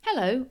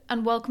Hello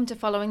and welcome to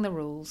Following the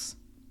Rules.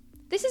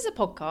 This is a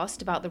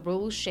podcast about the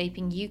rules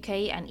shaping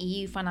UK and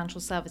EU financial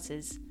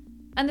services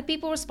and the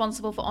people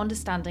responsible for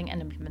understanding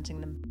and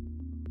implementing them.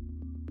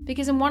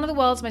 Because in one of the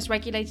world's most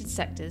regulated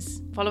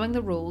sectors, following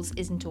the rules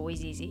isn't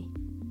always easy.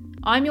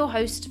 I'm your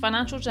host,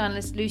 financial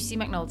journalist Lucy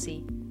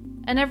McNulty,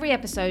 and every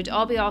episode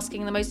I'll be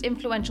asking the most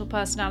influential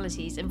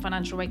personalities in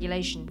financial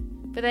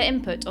regulation for their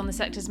input on the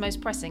sector's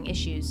most pressing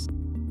issues.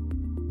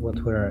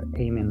 What we're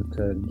aiming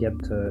to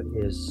get to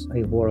is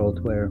a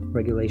world where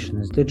regulation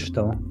is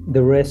digital.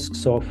 The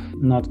risks of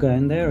not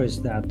going there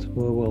is that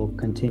we will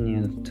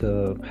continue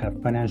to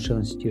have financial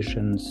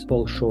institutions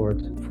fall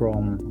short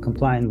from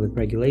complying with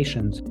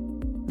regulations.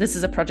 This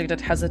is a project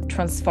that has a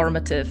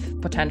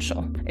transformative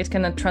potential. It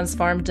can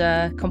transform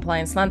the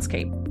compliance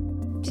landscape.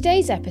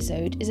 Today's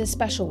episode is a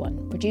special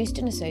one produced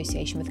in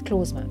association with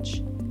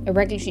Clausematch, a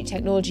regulatory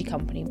technology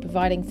company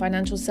providing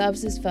financial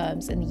services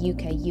firms in the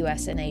UK,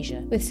 US and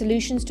Asia with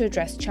solutions to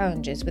address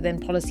challenges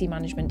within policy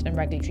management and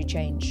regulatory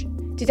change.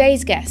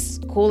 Today's guests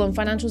call on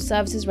financial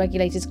services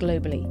regulators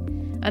globally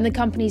and the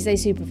companies they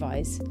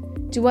supervise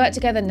to work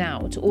together now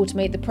to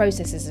automate the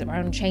processes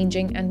around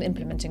changing and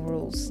implementing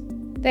rules.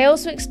 They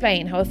also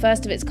explain how a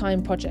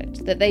first-of-its-kind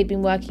project that they've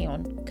been working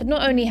on could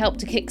not only help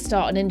to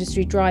kickstart an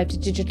industry drive to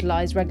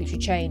digitalise regulatory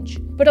change,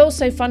 but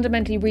also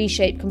fundamentally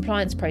reshape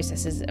compliance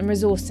processes and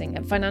resourcing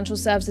at financial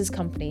services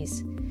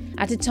companies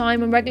at a time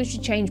when regulatory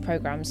change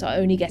programmes are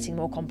only getting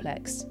more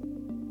complex.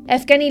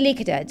 Evgeny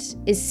Likhoded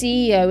is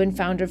CEO and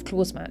founder of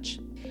Clausematch.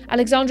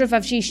 Aleksandra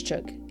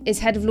Wawrzyszczuk is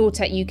head of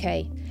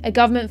LawtechUK, a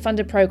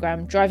government-funded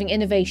programme driving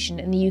innovation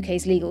in the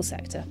UK's legal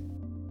sector.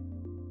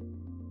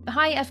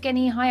 Hi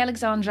Evgeny, hi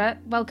Aleksandra,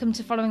 welcome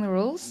to Following the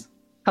Rules.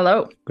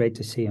 Hello. Great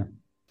to see you.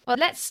 Well,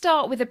 let's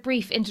start with a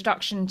brief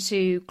introduction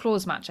to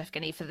Clausematch,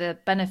 Evgeny, for the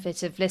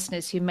benefit of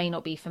listeners who may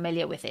not be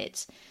familiar with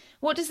it.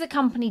 What does the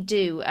company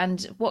do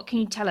and what can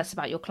you tell us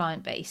about your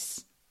client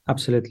base?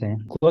 Absolutely.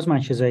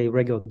 Clausematch is a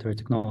regulatory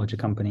technology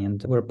company,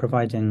 and we're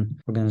providing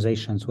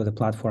organizations with a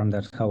platform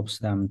that helps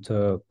them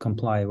to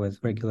comply with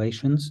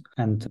regulations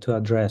and to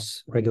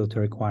address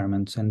regulatory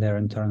requirements in their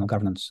internal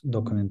governance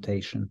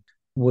documentation.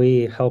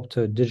 We help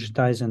to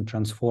digitize and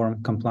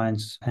transform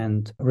compliance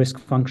and risk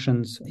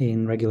functions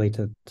in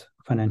regulated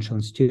financial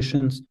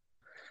institutions.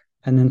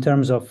 And in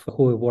terms of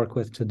who we work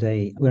with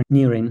today, we're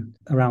nearing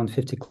around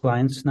 50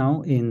 clients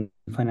now in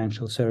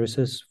financial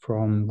services,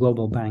 from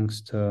global banks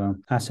to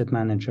asset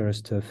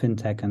managers to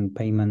fintech and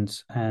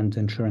payments and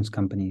insurance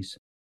companies.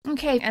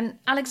 Okay, and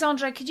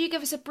Aleksandra, could you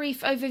give us a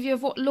brief overview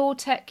of what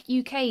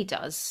LawtechUK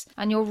does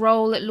and your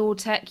role at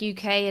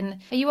LawtechUK?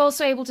 And are you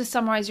also able to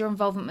summarise your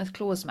involvement with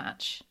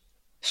Clausematch?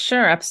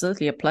 Sure,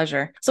 absolutely, a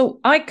pleasure. So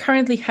I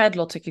currently head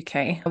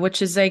LawtechUK,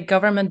 which is a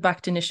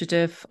government-backed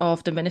initiative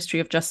of the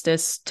Ministry of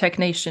Justice, Tech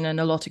Nation and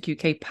a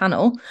LawtechUK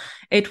panel.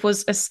 It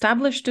was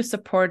established to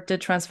support the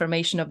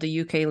transformation of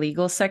the UK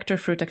legal sector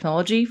through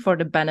technology for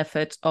the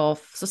benefit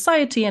of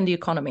society and the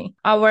economy.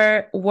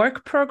 Our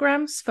work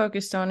programs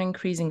focused on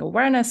increasing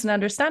awareness and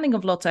understanding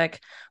of LawTech,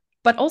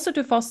 but also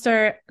to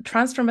foster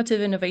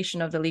transformative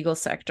innovation of the legal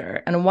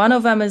sector. And one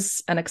of them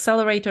is an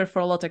accelerator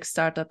for LawTech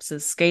startups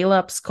and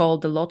scale-ups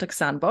called the LawTech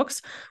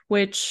Sandbox,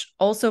 which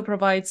also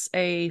provides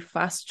a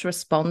fast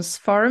response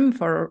forum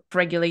for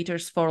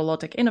regulators for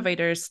LawTech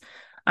innovators.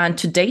 And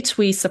to date,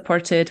 we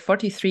supported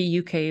 43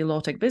 UK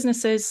LawTech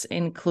businesses,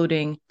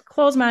 including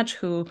Clausematch,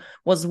 who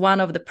was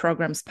one of the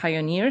program's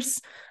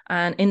pioneers.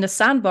 And in the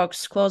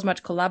sandbox,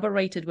 Clausematch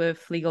collaborated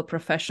with legal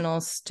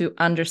professionals to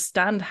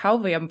understand how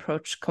they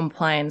approach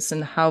compliance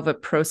and how the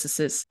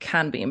processes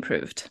can be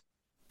improved.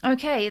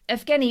 Okay,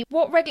 Evgeny,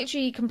 what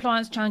regulatory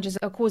compliance challenges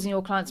are causing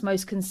your clients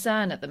most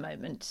concern at the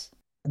moment?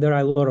 There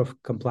are a lot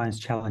of compliance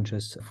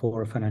challenges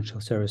for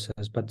financial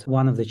services, but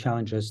one of the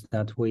challenges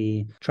that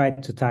we try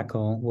to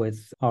tackle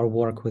with our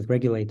work with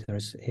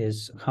regulators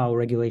is how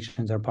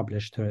regulations are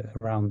published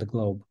around the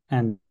globe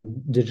and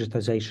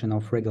digitization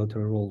of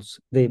regulatory rules.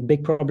 The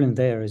big problem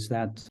there is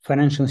that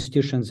financial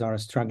institutions are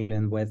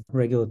struggling with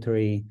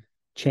regulatory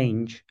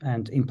change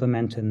and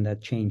implementing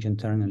that change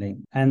internally.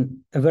 And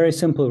a very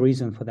simple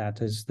reason for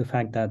that is the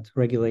fact that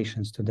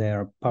regulations today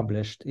are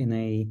published in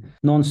a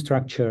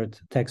non-structured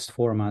text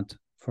format.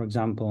 For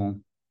example,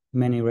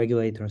 many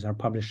regulators are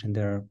publishing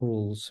their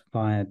rules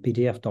via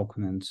PDF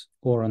documents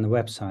or on the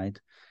website,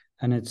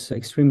 and it's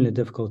extremely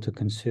difficult to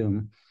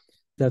consume.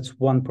 That's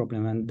one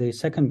problem. And the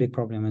second big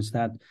problem is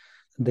that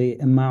the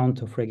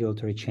amount of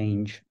regulatory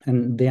change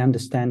and the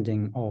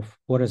understanding of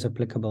what is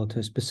applicable to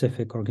a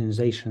specific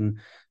organization,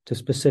 to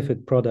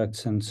specific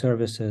products and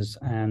services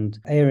and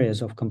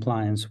areas of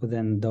compliance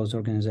within those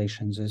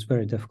organizations is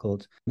very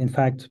difficult. In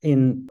fact,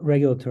 in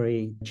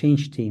regulatory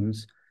change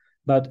teams,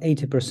 about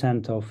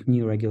 80% of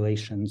new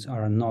regulations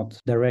are not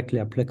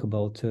directly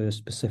applicable to a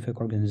specific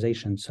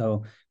organization.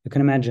 So you can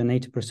imagine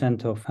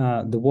 80%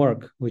 of the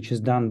work which is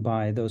done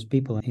by those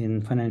people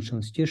in financial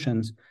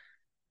institutions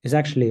is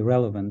actually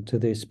relevant to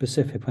the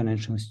specific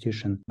financial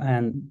institution.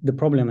 And the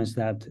problem is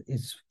that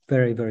it's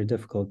very, very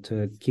difficult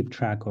to keep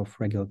track of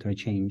regulatory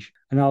change.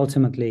 And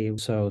ultimately,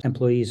 so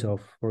employees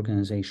of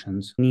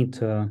organizations need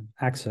to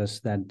access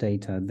that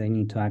data. They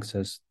need to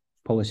access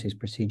policies,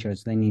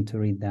 procedures. They need to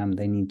read them.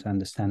 They need to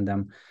understand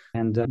them.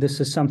 And this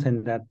is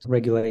something that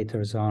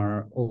regulators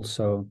are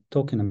also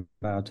talking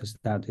about, is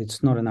that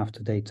it's not enough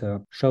today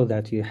to show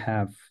that you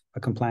have a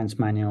compliance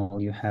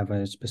manual, you have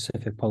a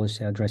specific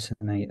policy addressing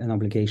an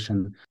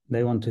obligation.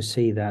 They want to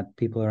see that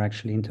people are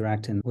actually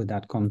interacting with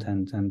that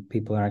content and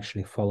people are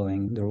actually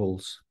following the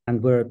rules.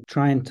 And we're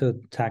trying to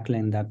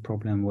tackle that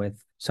problem with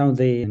some of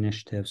the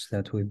initiatives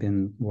that we've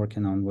been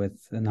working on with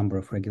a number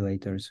of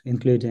regulators,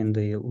 including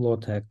the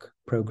LawtechUK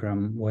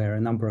program, where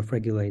a number of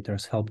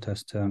regulators helped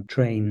us to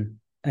train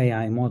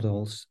AI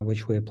models,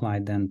 which we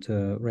applied then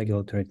to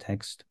regulatory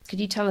text. Could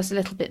you tell us a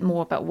little bit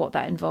more about what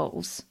that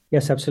involves?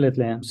 Yes,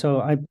 absolutely. So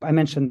I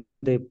mentioned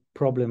the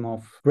problem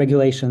of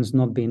regulations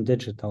not being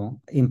digital,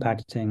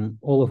 impacting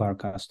all of our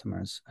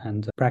customers.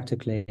 And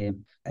practically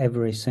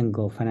every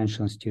single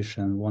financial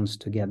institution wants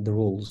to get the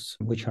rules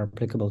which are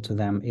applicable to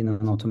them in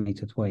an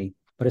automated way.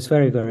 But it's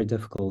very, very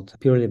difficult,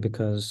 purely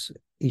because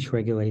each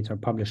regulator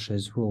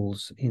publishes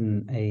rules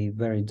in a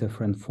very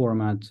different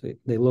format.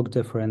 They look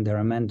different, they're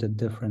amended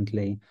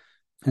differently,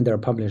 and they're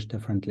published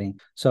differently.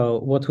 So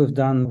what we've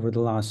done over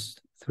the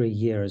last 3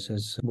 years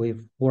is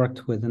we've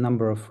worked with a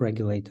number of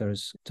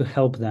regulators to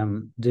help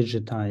them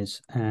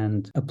digitize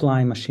and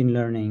apply machine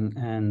learning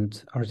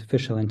and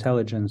artificial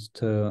intelligence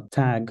to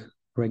tag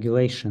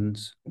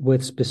regulations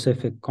with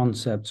specific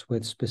concepts,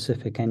 with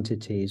specific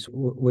entities,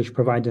 which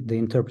provided the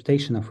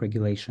interpretation of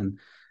regulation,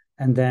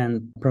 and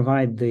then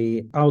provide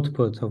the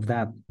output of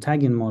that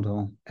tagging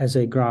model as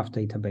a graph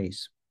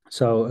database.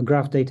 So a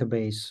graph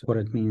database, what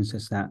it means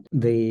is that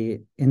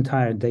the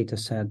entire data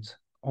set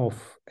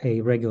of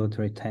a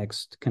regulatory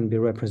text can be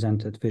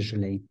represented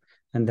visually,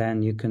 and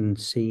then you can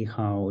see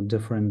how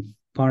different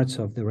parts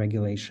of the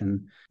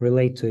regulation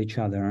relate to each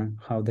other,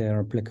 how they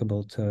are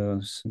applicable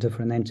to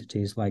different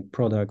entities like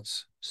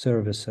products,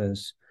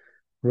 services,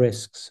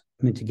 risks,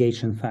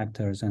 mitigation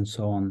factors, and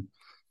so on.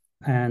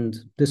 And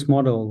this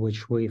model,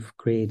 which we've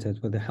created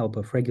with the help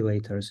of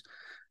regulators,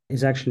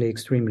 is actually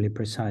extremely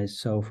precise.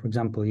 So, for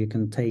example, you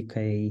can take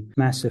a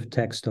massive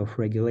text of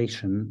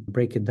regulation,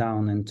 break it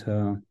down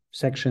into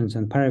sections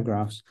and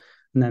paragraphs,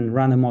 and then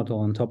run a model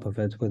on top of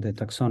it with a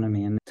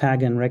taxonomy and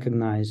tag and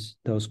recognize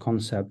those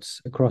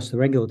concepts across the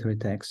regulatory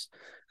text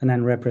and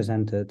then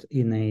represent it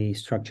in a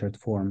structured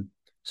form.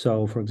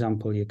 So, for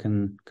example, you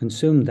can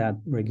consume that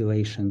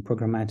regulation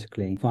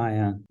programmatically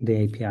via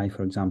the API,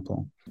 for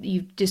example.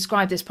 You've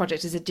described this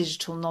project as a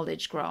digital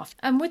knowledge graph.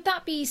 And would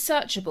that be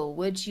searchable?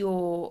 Would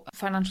your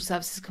financial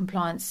services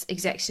compliance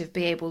executive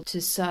be able to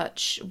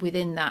search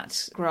within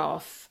that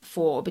graph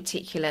for a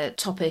particular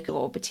topic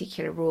or a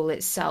particular rule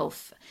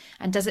itself?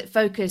 And does it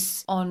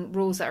focus on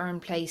rules that are in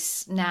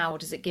place now, or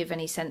does it give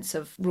any sense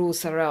of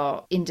rules that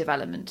are in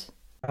development?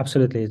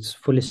 Absolutely. It's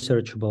fully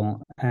searchable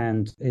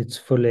and it's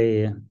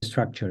fully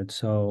structured.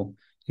 So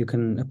you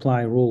can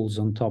apply rules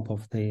on top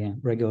of the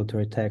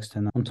regulatory text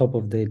and on top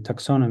of the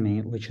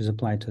taxonomy, which is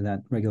applied to that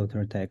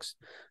regulatory text,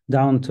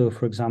 down to,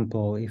 for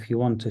example, if you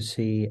want to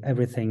see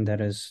everything that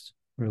is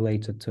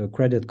related to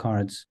credit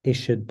cards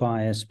issued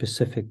by a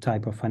specific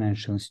type of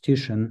financial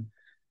institution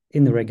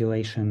in the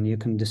regulation, you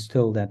can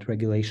distill that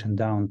regulation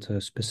down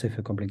to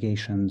specific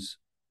obligations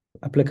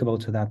applicable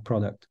to that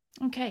product.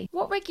 Okay.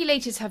 What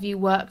regulators have you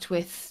worked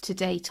with to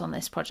date on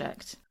this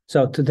project?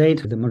 So to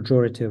date, the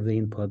majority of the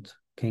input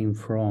came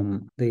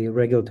from the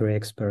regulatory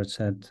experts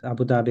at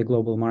Abu Dhabi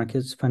Global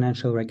Markets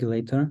financial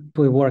regulator.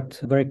 We worked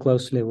very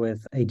closely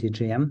with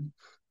ADGM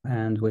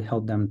and we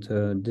helped them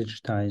to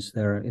digitize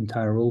their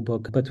entire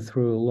rulebook. But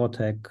through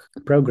LawtechUK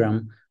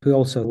program, we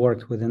also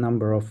worked with a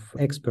number of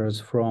experts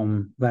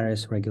from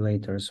various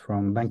regulators,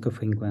 from Bank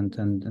of England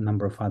and a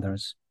number of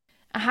others.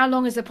 How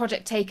long has the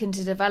project taken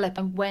to develop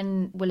and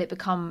when will it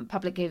become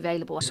publicly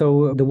available?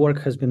 So the work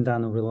has been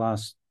done over the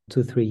last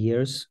 2-3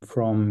 years,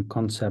 from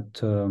concept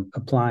to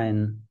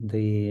applying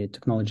the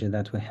technology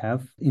that we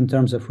have. In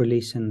terms of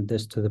releasing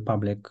this to the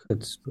public,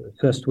 it's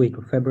first week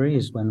of February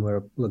is when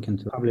we're looking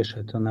to publish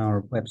it on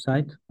our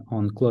website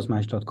on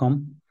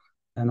Clausematch.com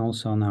and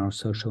also on our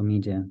social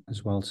media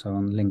as well, so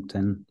on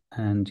LinkedIn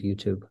and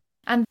YouTube.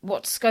 And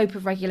what scope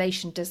of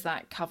regulation does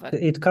that cover?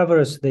 It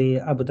covers the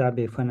Abu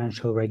Dhabi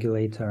financial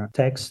regulator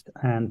text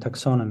and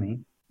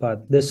taxonomy,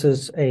 but this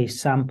is a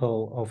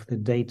sample of the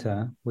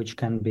data which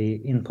can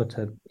be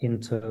inputted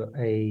into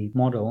a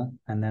model,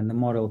 and then the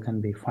model can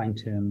be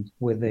fine-tuned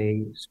with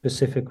a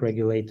specific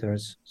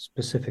regulator's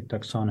specific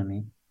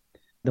taxonomy.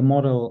 The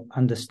model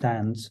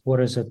understands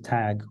what is a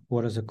tag,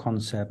 what is a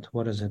concept,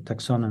 what is a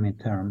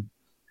taxonomy term,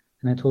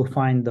 and it will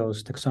find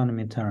those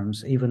taxonomy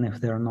terms even if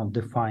they're not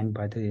defined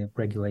by the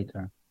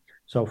regulator.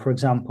 So, for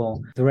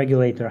example, the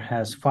regulator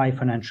has 5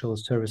 financial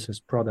services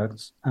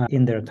products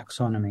in their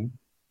taxonomy,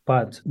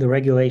 but the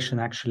regulation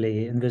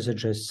actually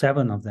envisages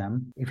 7 of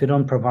them. If you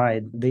don't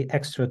provide the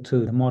extra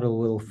 2, the model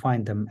will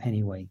find them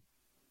anyway.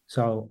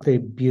 So the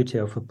beauty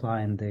of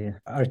applying the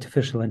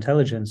artificial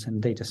intelligence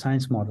and data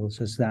science models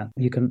is that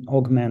you can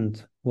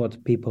augment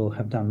what people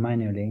have done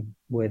manually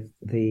with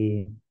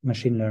the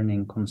machine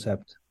learning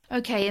concept.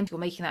 Okay, and you're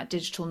making that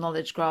digital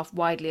knowledge graph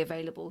widely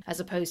available as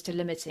opposed to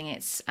limiting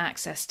its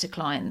access to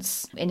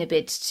clients in a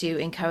bid to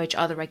encourage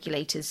other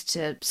regulators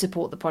to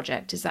support the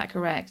project. Is that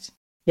correct?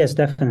 Yes,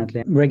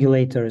 definitely.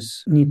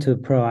 Regulators need to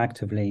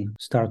proactively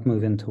start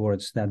moving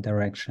towards that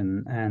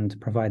direction and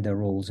provide their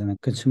rules in a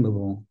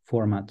consumable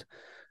format.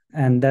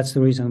 And that's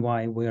the reason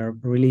why we're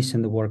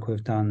releasing the work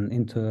we've done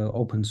into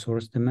open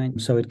source domain,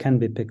 so it can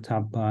be picked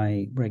up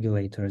by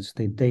regulators.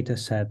 The data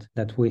set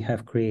that we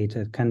have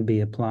created can be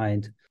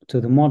applied to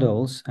the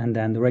models, and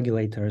then the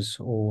regulators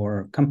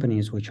or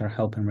companies which are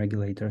helping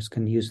regulators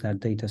can use that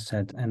data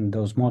set and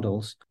those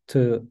models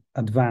to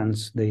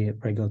advance the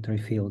regulatory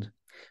field.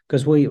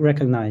 Because we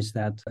recognize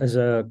that as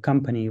a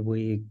company,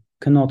 we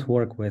cannot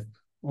work with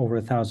over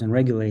 1,000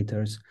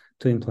 regulators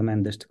to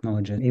implement this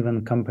technology.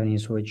 Even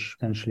companies which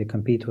essentially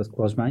compete with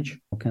Clausematch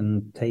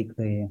can take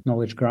the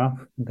knowledge graph,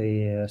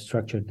 the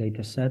structured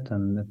data set,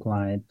 and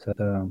apply it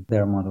to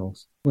their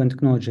models. When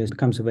technology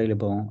becomes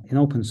available in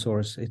open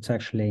source, it's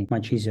actually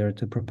much easier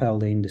to propel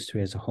the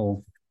industry as a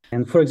whole.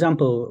 And for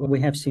example, we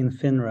have seen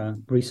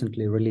FINRA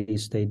recently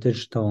released a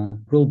digital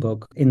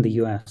rulebook in the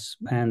US,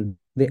 and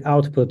the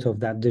output of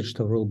that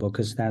digital rulebook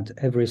is that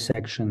every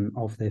section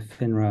of the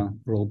FINRA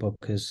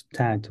rulebook is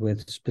tagged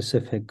with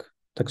specific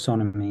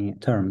taxonomy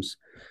terms.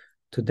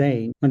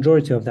 Today,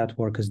 majority of that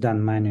work is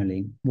done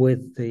manually.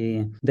 With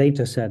the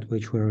data set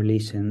which we're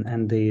releasing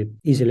and the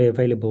easily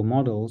available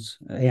models,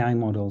 AI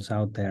models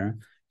out there,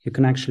 you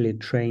can actually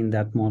train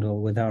that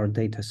model with our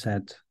data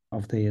set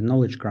of the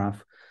knowledge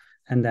graph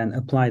and then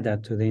apply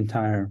that to the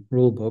entire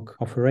rulebook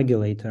of a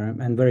regulator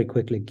and very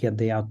quickly get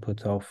the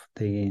output of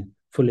the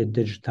fully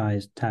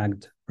digitized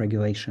tagged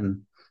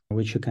regulation,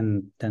 which you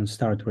can then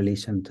start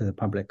releasing to the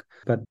public.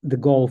 But the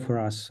goal for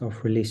us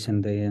of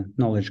releasing the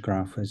knowledge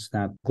graph is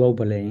that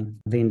globally,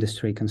 the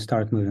industry can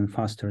start moving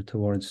faster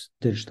towards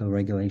digital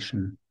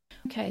regulation.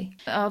 Okay.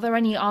 Are there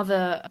any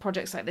other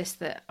projects like this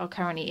that are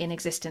currently in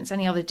existence?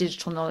 Any other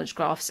digital knowledge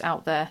graphs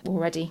out there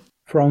already?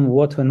 From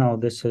what we know,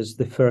 this is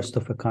the first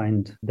of a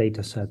kind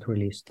data set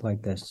released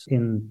like this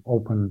in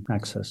open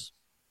access.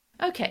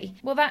 Okay,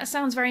 well, that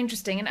sounds very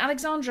interesting. And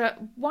Aleksandra,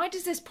 why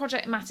does this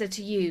project matter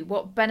to you?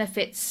 What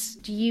benefits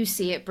do you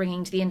see it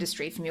bringing to the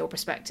industry from your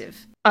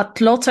perspective? At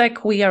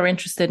LawtechUK, we are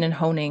interested in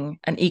honing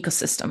an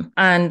ecosystem.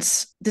 And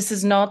this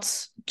is not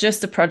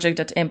just a project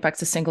that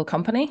impacts a single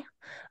company.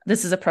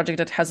 This is a project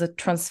that has a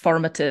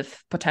transformative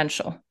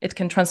potential. It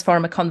can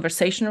transform a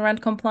conversation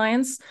around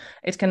compliance.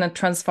 It can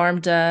transform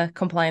the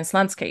compliance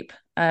landscape.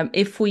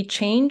 If we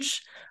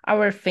change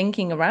our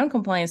thinking around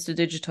compliance to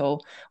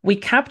digital, we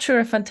capture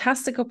a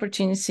fantastic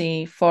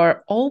opportunity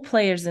for all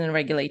players in the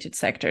regulated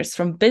sectors,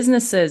 from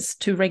businesses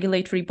to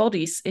regulatory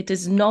bodies. It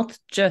is not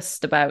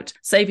just about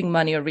saving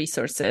money or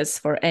resources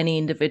for any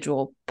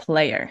individual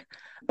player.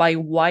 By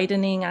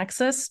widening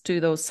access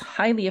to those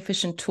highly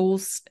efficient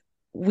tools,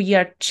 we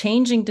are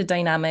changing the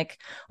dynamic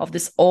of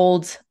this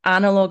old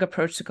analog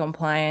approach to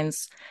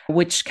compliance,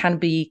 which can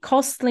be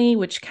costly,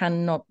 which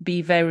cannot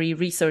be very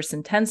resource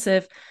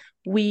intensive.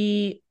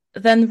 We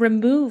then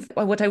remove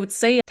what I would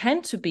say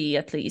tend to be,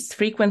 at least,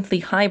 frequently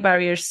high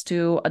barriers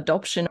to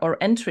adoption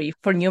or entry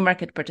for new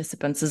market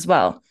participants as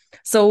well.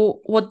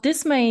 So what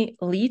this may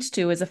lead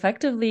to is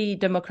effectively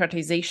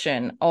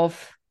democratization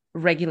of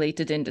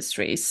regulated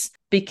industries,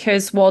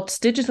 because what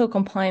digital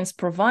compliance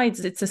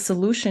provides, it's a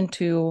solution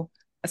to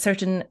a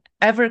certain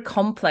ever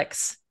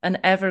complex and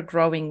ever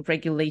growing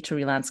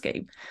regulatory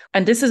landscape.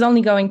 And this is only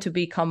going to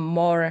become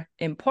more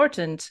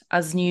important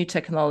as new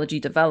technology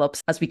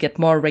develops, as we get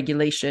more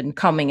regulation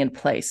coming in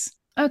place.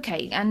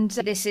 Okay, and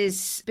this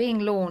is being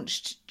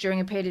launched during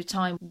a period of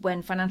time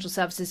when financial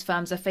services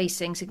firms are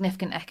facing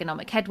significant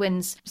economic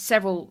headwinds.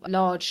 Several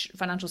large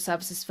financial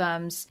services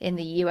firms in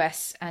the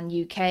US and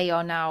UK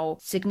are now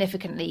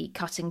significantly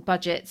cutting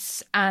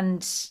budgets,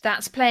 and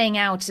that's playing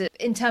out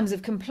in terms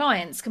of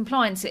compliance.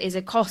 Compliance is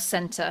a cost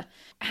center.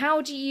 How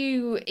do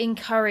you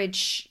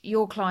encourage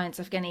your clients,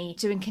 Evgeny,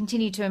 to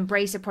continue to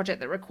embrace a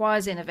project that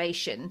requires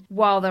innovation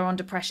while they're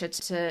under pressure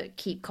to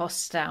keep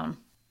costs down?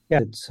 Yeah,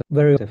 it's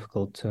very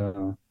difficult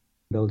to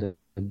build a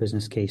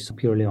business case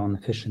purely on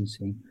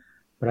efficiency.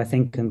 But I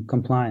think in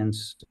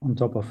compliance, on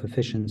top of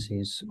efficiency,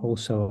 is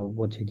also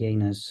what you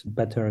gain is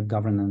better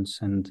governance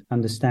and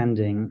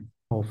understanding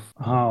of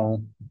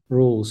how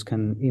rules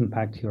can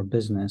impact your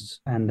business,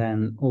 and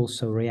then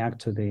also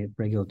react to the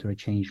regulatory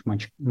change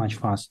much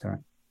faster.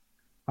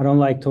 I don't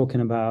like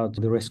talking about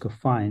the risk of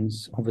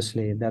fines.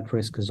 Obviously, that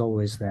risk is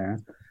always there.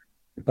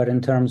 But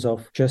in terms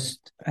of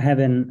just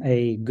having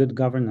a good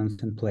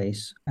governance in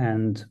place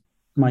and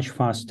much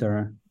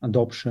faster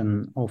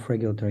adoption of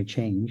regulatory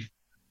change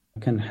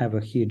can have a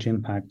huge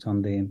impact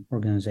on the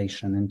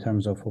organization in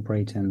terms of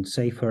operating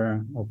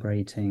safer,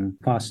 operating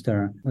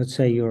faster. Let's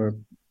say you're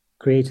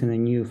creating a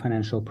new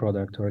financial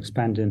product or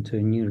expanding to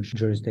a new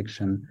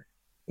jurisdiction.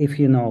 if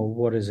you know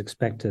what is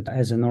expected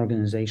as an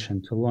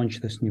organization to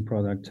launch this new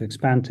product, to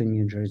expand to a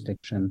new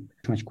jurisdiction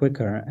much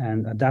quicker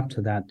and adapt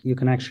to that, you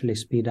can actually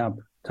speed up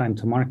time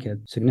to market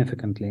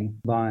significantly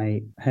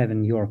by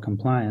having your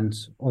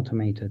compliance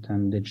automated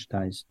and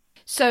digitized.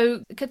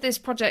 So could this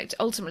project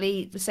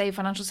ultimately save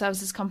financial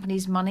services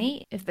companies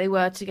money if they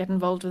were to get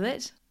involved with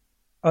it?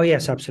 Oh,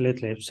 yes,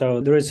 absolutely.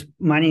 So there is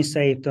money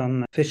saved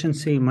on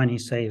efficiency, money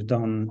saved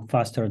on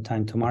faster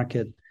time to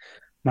market,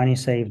 money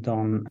saved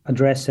on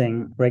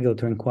addressing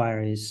regulatory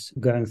inquiries,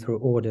 going through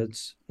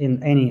audits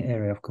in any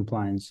area of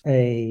compliance.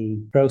 A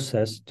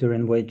process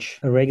during which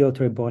a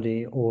regulatory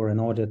body or an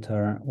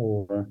auditor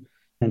or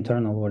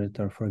internal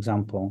auditor, for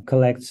example,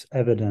 collects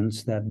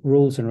evidence that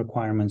rules and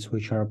requirements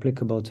which are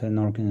applicable to an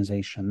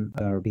organization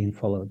are being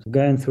followed.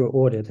 Going through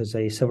audit is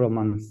a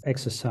several-month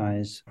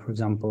exercise, for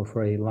example,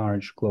 for a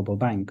large global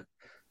bank.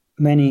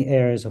 Many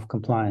areas of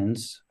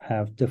compliance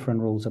have different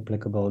rules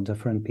applicable,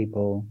 different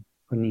people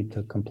who need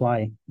to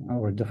comply,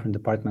 or different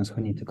departments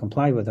who need to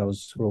comply with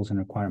those rules and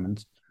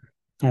requirements.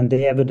 And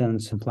the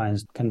evidence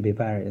compliance can be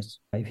various.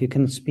 If you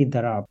can speed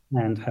that up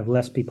and have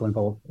less people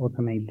involved,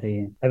 automate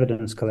the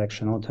evidence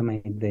collection,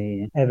 automate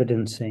the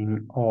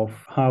evidencing of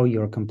how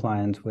you're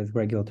compliant with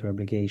regulatory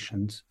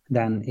obligations,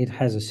 then it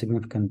has a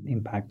significant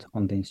impact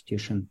on the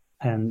institution.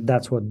 And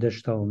that's what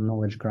digital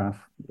knowledge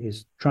graph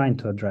is trying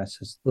to address,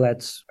 is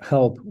let's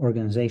help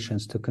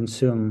organizations to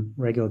consume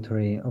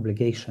regulatory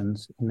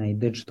obligations in a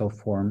digital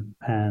form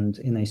and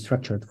in a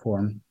structured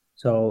form.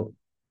 So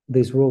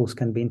these rules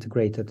can be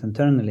integrated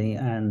internally,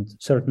 and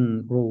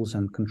certain rules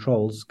and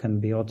controls can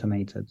be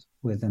automated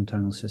with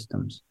internal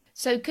systems.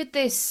 So could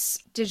this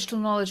digital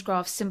knowledge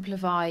graph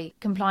simplify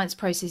compliance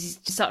processes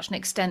to such an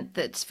extent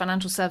that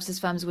financial services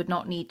firms would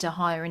not need to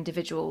hire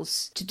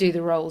individuals to do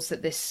the roles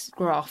that this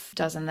graph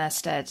does in their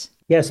stead?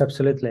 Yes,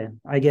 absolutely.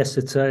 I guess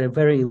it's a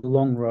very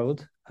long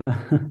road.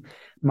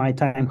 My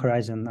time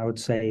horizon, I would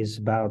say, is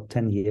about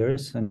 10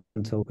 years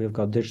until we've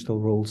got digital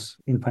rules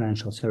in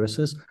financial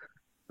services.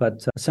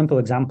 But a simple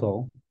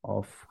example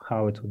of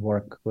how it would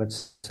work,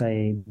 let's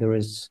say there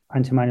is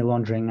anti-money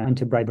laundering,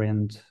 anti-bribery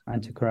and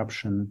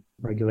anti-corruption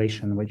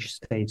regulation, which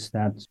states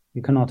that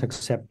you cannot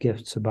accept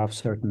gifts above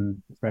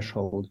certain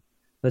threshold.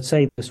 Let's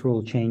say this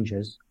rule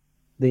changes.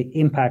 The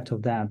impact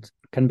of that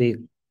can be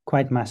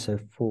quite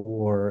massive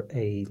for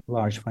a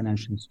large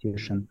financial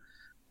institution.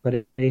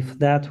 But if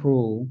that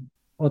rule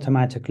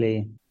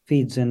automatically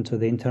feeds into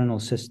the internal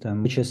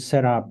system, which is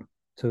set up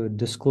to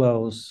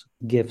disclose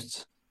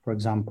gifts, for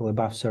example,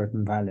 above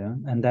certain value,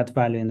 and that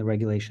value in the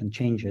regulation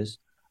changes,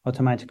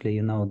 automatically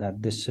you know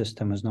that this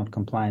system is not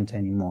compliant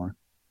anymore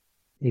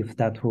if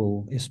that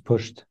rule is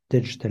pushed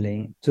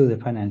digitally to the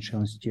financial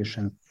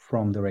institution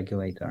from the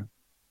regulator.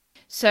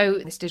 So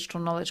this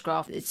digital knowledge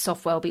graph, its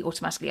software will be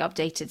automatically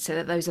updated so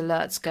that those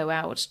alerts go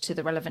out to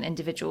the relevant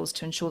individuals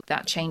to ensure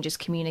that change is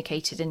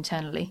communicated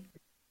internally?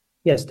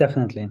 Yes,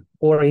 definitely.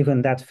 Or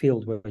even that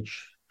field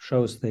which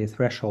shows the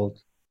threshold,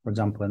 for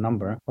example, a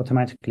number,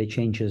 automatically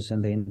changes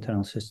in the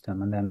internal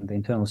system, and then the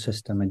internal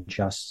system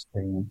adjusts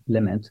the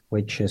limit,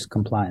 which is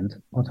compliant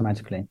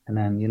automatically, and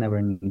then you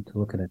never need to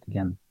look at it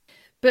again.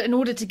 But in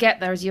order to get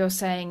there, as you're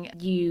saying,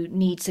 you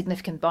need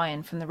significant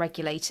buy-in from the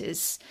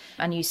regulators,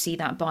 and you see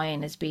that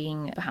buy-in as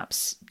being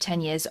perhaps 10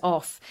 years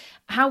off.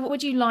 How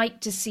would you like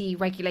to see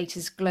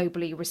regulators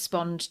globally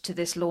respond to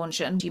this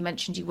launch? And you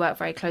mentioned you work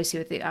very closely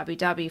with the Abu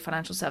Dhabi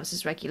financial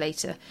services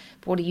regulator.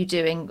 What are you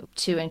doing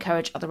to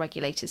encourage other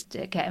regulators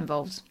to get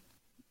involved?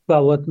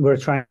 Well, what we're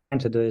trying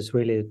to do is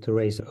really to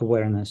raise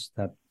awareness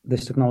that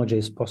this technology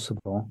is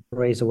possible,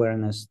 raise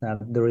awareness that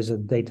there is a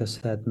data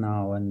set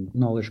now and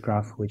knowledge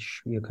graph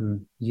which you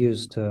can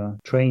use to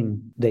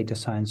train data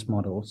science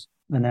models,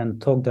 and then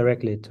talk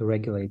directly to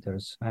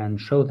regulators and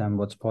show them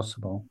what's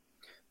possible.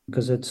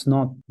 Because it's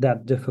not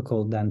that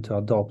difficult then to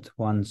adopt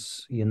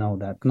once you know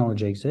that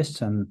technology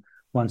exists and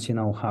once you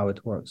know how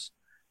it works.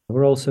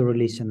 We're also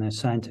releasing a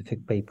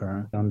scientific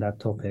paper on that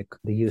topic,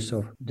 the use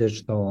of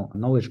digital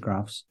knowledge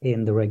graphs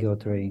in the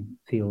regulatory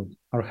field.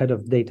 Our head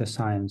of data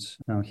science,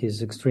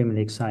 he's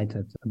extremely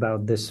excited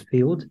about this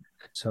field.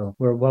 So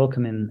we're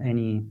welcoming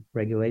any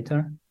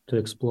regulator to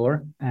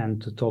explore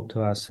and to talk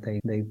to us.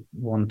 They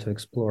want to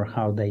explore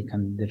how they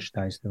can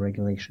digitize the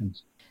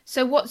regulations.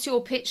 So what's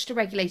your pitch to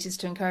regulators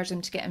to encourage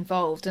them to get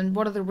involved? And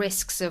what are the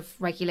risks of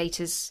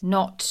regulators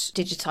not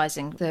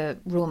digitizing the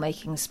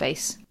rulemaking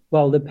space?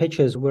 Well, the pitch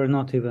is we're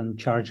not even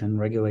charging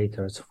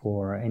regulators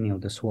for any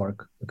of this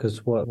work,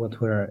 because what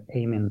we're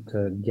aiming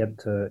to get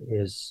to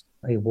is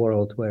a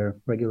world where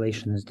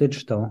regulation is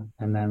digital,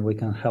 and then we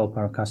can help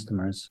our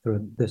customers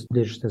through this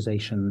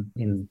digitization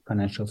in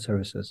financial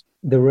services.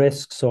 The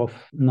risks of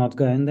not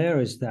going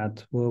there is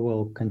that we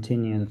will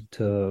continue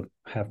to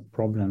have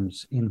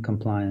problems in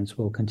compliance.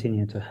 We'll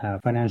continue to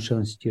have financial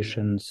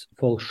institutions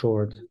fall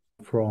short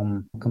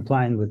from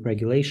complying with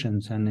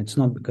regulations, and it's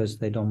not because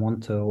they don't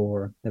want to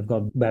or they've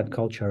got bad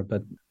culture,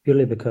 but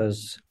purely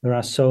because there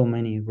are so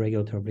many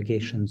regulatory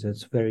obligations.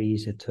 It's very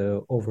easy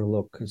to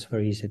overlook, it's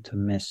very easy to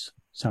miss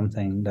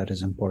something that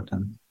is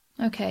important.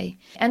 Okay.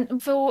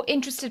 And for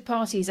interested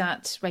parties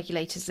at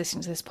regulators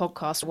listening to this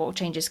podcast, what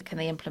changes can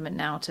they implement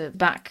now to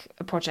back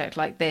a project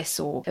like this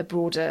or a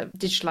broader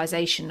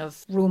digitalisation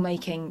of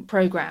rulemaking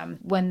programme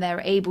when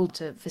they're able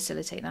to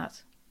facilitate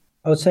that?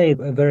 I would say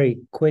a very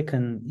quick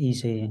and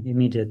easy,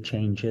 immediate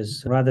change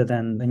is rather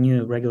than a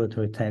new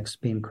regulatory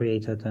text being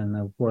created in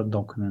a Word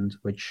document,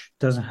 which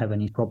doesn't have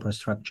any proper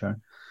structure,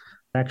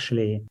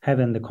 actually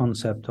having the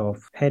concept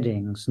of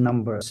headings,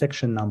 numbers,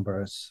 section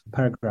numbers,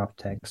 paragraph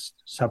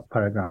text,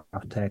 subparagraph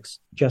text,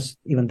 just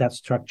even that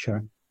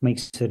structure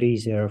makes it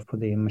easier for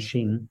the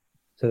machine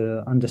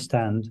to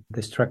understand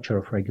the structure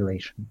of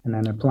regulation. And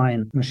then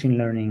applying machine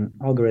learning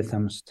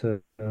algorithms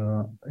to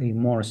a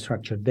more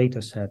structured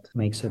data set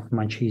makes it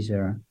much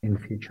easier in the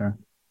future.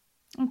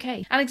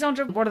 Okay.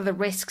 Aleksandra, what are the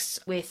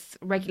risks with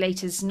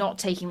regulators not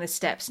taking the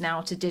steps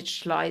now to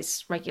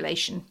digitalise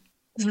regulation?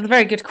 This is a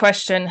very good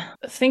question.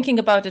 Thinking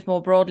about it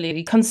more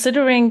broadly,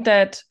 considering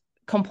that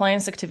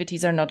compliance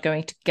activities are not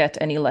going to get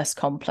any less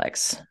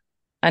complex,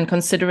 and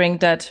considering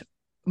that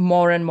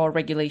more and more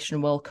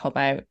regulation will come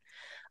out,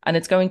 and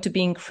it's going to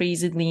be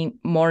increasingly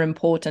more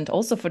important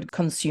also for the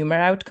consumer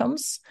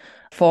outcomes,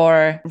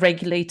 for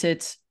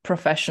regulated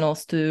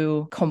professionals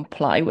to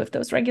comply with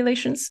those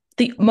regulations.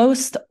 The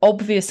most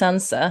obvious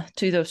answer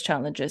to those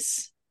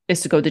challenges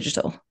is to go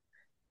digital.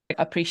 I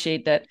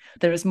appreciate that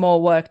there is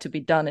more work to be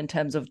done in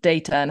terms of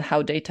data and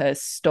how data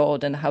is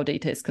stored and how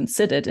data is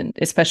considered, and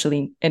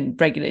especially in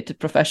regulated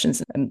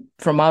professions and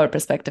from our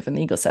perspective in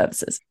legal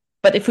services.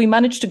 But if we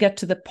manage to get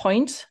to the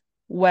point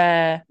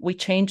where we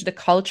change the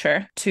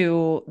culture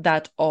to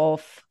that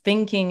of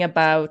thinking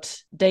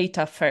about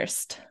data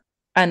first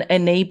and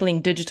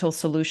enabling digital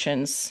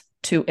solutions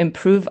to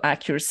improve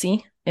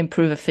accuracy,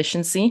 improve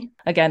efficiency,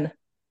 again,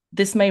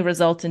 this may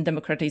result in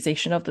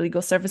democratization of the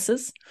legal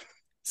services.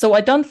 So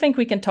I don't think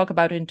we can talk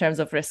about it in terms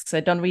of risks.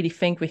 I don't really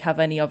think we have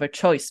any other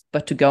choice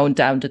but to go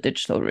down the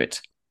digital route.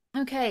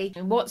 Okay,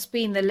 and what's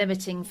been the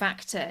limiting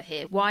factor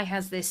here? Why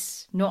has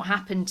this not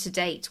happened to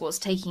date? What's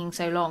taking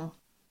so long?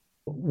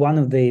 One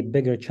of the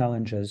bigger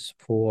challenges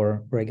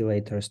for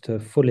regulators to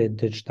fully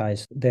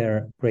digitize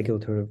their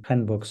regulatory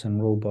handbooks and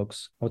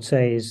rulebooks, I would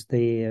say, is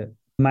the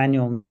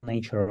manual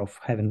nature of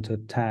having to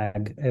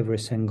tag every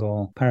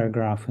single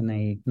paragraph in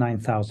a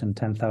 9,000,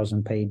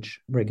 10,000 page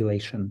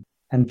regulation.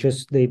 And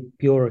just the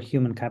pure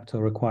human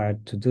capital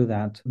required to do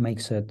that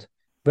makes it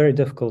very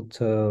difficult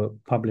to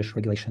publish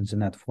regulations in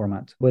that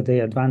format. With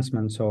the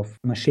advancements of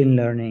machine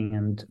learning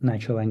and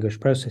natural language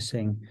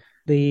processing,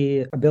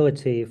 the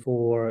ability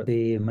for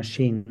the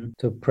machine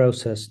to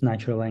process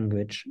natural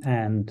language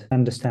and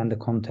understand the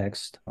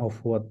context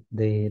of what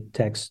the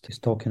text is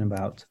talking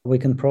about, we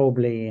can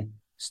probably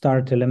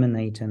start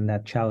eliminating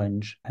that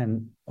challenge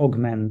and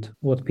augment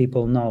what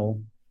people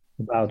know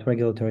about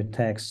regulatory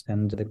text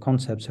and the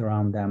concepts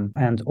around them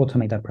and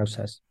automate that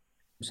process.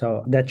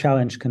 So that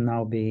challenge can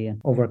now be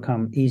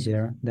overcome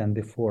easier than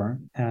before,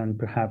 and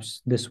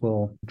perhaps this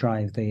will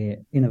drive the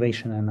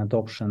innovation and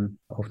adoption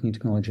of new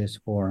technologies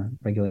for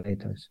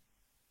regulators.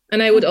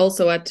 And I would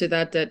also add to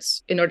that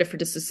in order for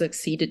this to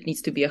succeed, it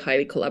needs to be a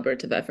highly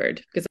collaborative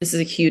effort, because this is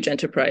a huge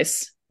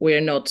enterprise.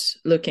 We're not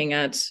looking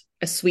at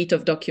a suite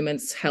of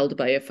documents held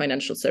by a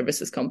financial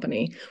services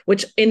company,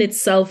 which in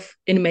itself,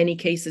 in many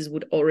cases,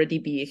 would already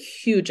be a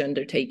huge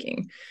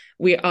undertaking.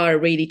 We are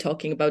really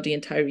talking about the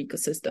entire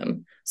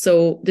ecosystem.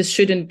 So this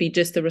shouldn't be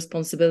just the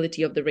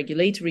responsibility of the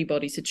regulatory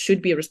bodies. It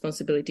should be a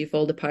responsibility of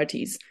all the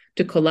parties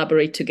to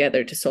collaborate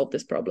together to solve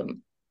this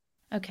problem.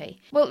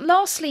 Okay. Well,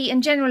 lastly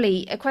and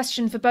generally, a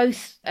question for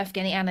both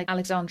Evgeny and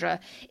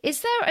Aleksandra.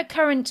 Is there a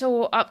current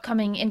or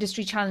upcoming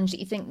industry challenge that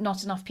you think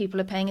not enough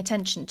people are paying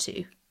attention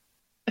to?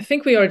 I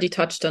think we already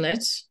touched on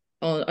it,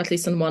 at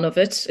least on one of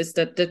it, is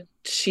that the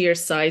sheer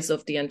size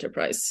of the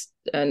enterprise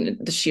and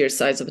the sheer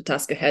size of the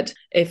task ahead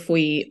if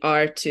we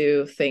are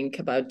to think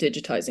about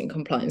digitizing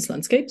compliance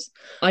landscapes.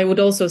 I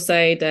would also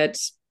say that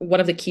one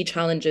of the key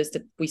challenges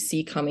that we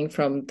see coming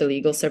from the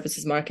legal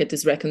services market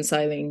is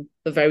reconciling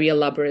the very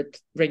elaborate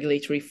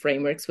regulatory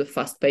frameworks with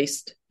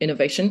fast-paced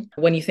innovation.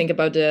 When you think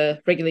about the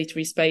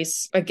regulatory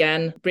space,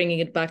 again, bringing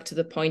it back to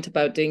the point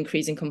about the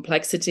increasing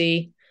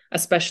complexity,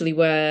 especially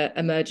where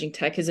emerging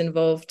tech is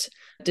involved,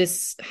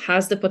 this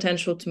has the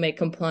potential to make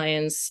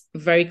compliance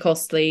very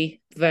costly,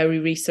 very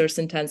resource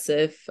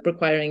intensive,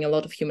 requiring a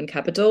lot of human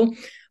capital,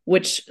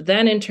 which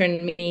then in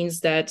turn means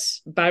that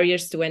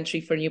barriers to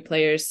entry for new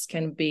players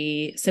can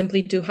be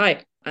simply too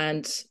high,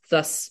 and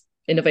thus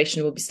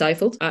innovation will be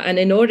stifled. And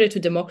in order to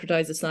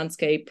democratize this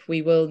landscape,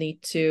 we will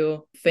need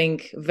to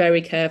think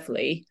very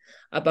carefully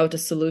about a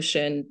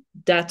solution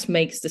that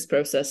makes this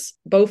process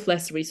both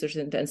less resource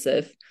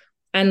intensive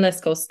and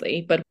less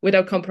costly, but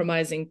without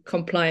compromising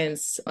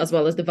compliance as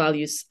well as the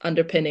values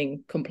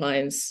underpinning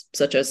compliance,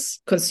 such as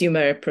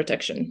consumer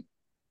protection.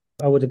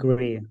 I would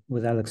agree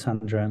with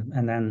Aleksandra.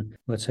 And then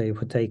let's say if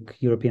we take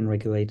European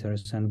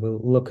regulators and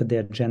we'll look at the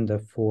agenda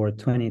for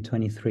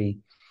 2023,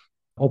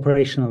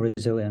 operational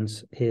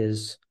resilience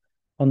is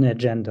on the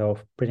agenda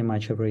of pretty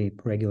much every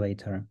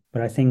regulator.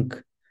 But I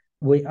think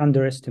we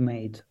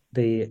underestimate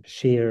the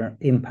sheer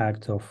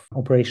impact of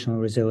operational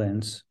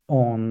resilience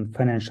on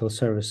financial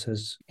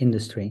services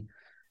industry.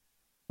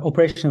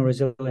 Operational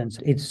resilience,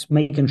 it's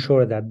making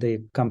sure that the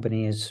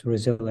company is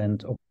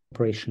resilient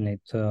operationally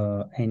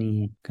to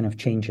any kind of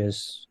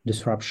changes,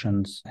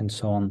 disruptions, and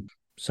so on.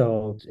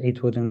 So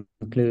it would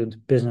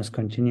include business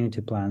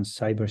continuity plans,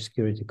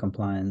 cybersecurity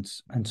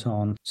compliance, and so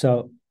on.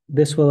 So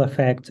this will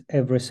affect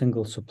every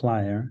single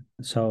supplier.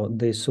 So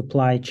the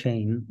supply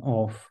chain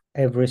of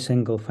every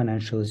single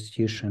financial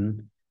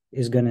institution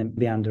is going to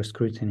be under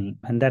scrutiny.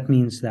 And that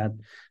means that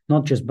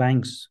not just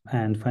banks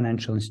and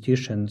financial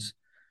institutions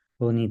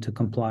will need to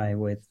comply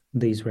with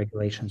these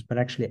regulations, but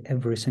actually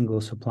every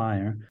single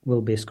supplier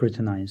will be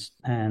scrutinized.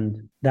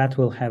 And that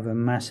will have a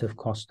massive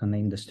cost on the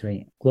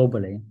industry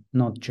globally,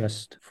 not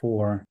just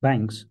for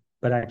banks,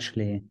 but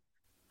actually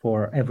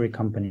for every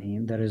company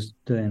that is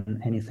doing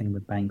anything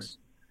with banks.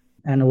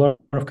 And a lot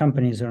of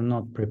companies are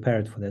not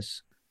prepared for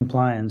this.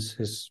 Compliance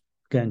is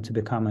going to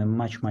become a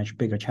much, much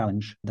bigger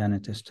challenge than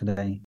it is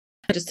today.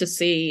 Just to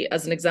see,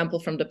 as an example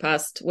from the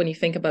past, when you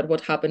think about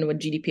what happened when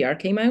GDPR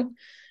came out,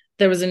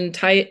 there was an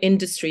entire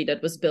industry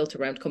that was built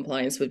around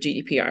compliance with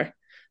GDPR.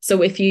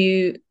 So if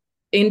you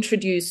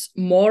introduce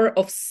more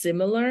of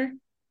similar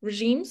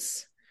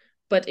regimes,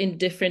 but in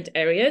different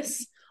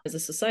areas, as a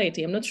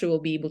society, I'm not sure we'll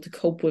be able to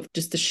cope with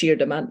just the sheer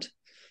demand.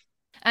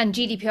 And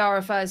GDPR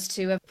refers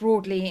to a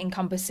broadly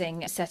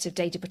encompassing set of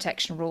data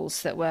protection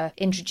rules that were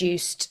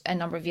introduced a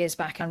number of years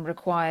back and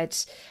required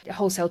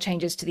wholesale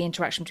changes to the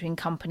interaction between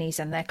companies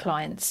and their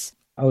clients.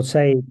 I would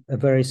say a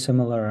very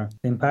similar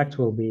impact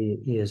will be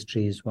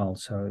ESG as well.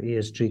 So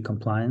ESG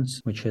compliance,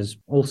 which is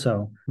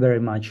also very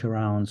much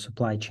around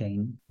supply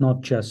chain,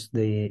 not just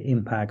the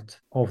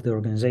impact of the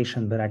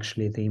organization, but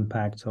actually the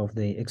impact of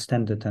the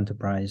extended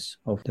enterprise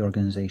of the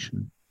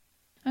organization.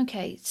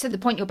 Okay, so the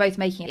point you're both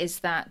making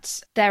is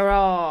that there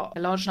are a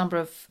large number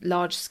of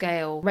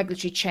large-scale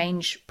regulatory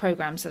change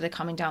programs that are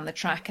coming down the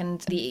track,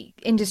 and the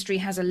industry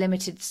has a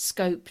limited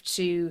scope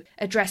to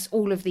address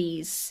all of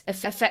these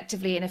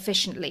effectively and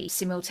efficiently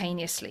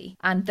simultaneously.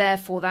 And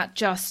therefore, that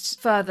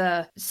just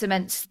further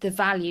cements the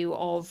value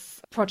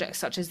of projects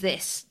such as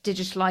this,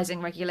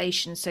 digitalising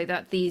regulation, so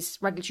that these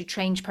regulatory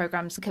change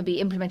programs can be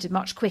implemented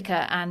much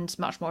quicker and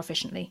much more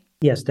efficiently.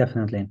 Yes,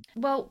 definitely.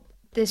 Well,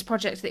 this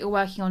project that you're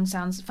working on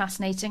sounds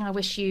fascinating. I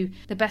wish you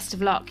the best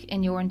of luck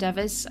in your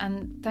endeavours,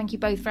 and thank you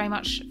both very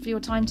much for your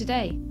time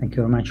today. Thank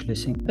you very much,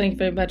 Lucy. Thank you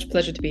very much.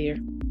 Pleasure to be here.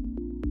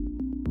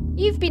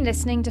 You've been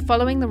listening to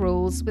Following the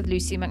Rules with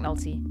Lucy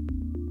McNulty.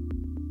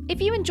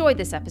 If you enjoyed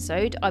this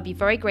episode, I'd be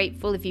very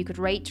grateful if you could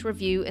rate,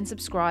 review and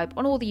subscribe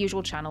on all the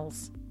usual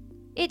channels.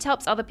 It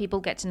helps other people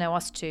get to know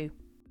us too.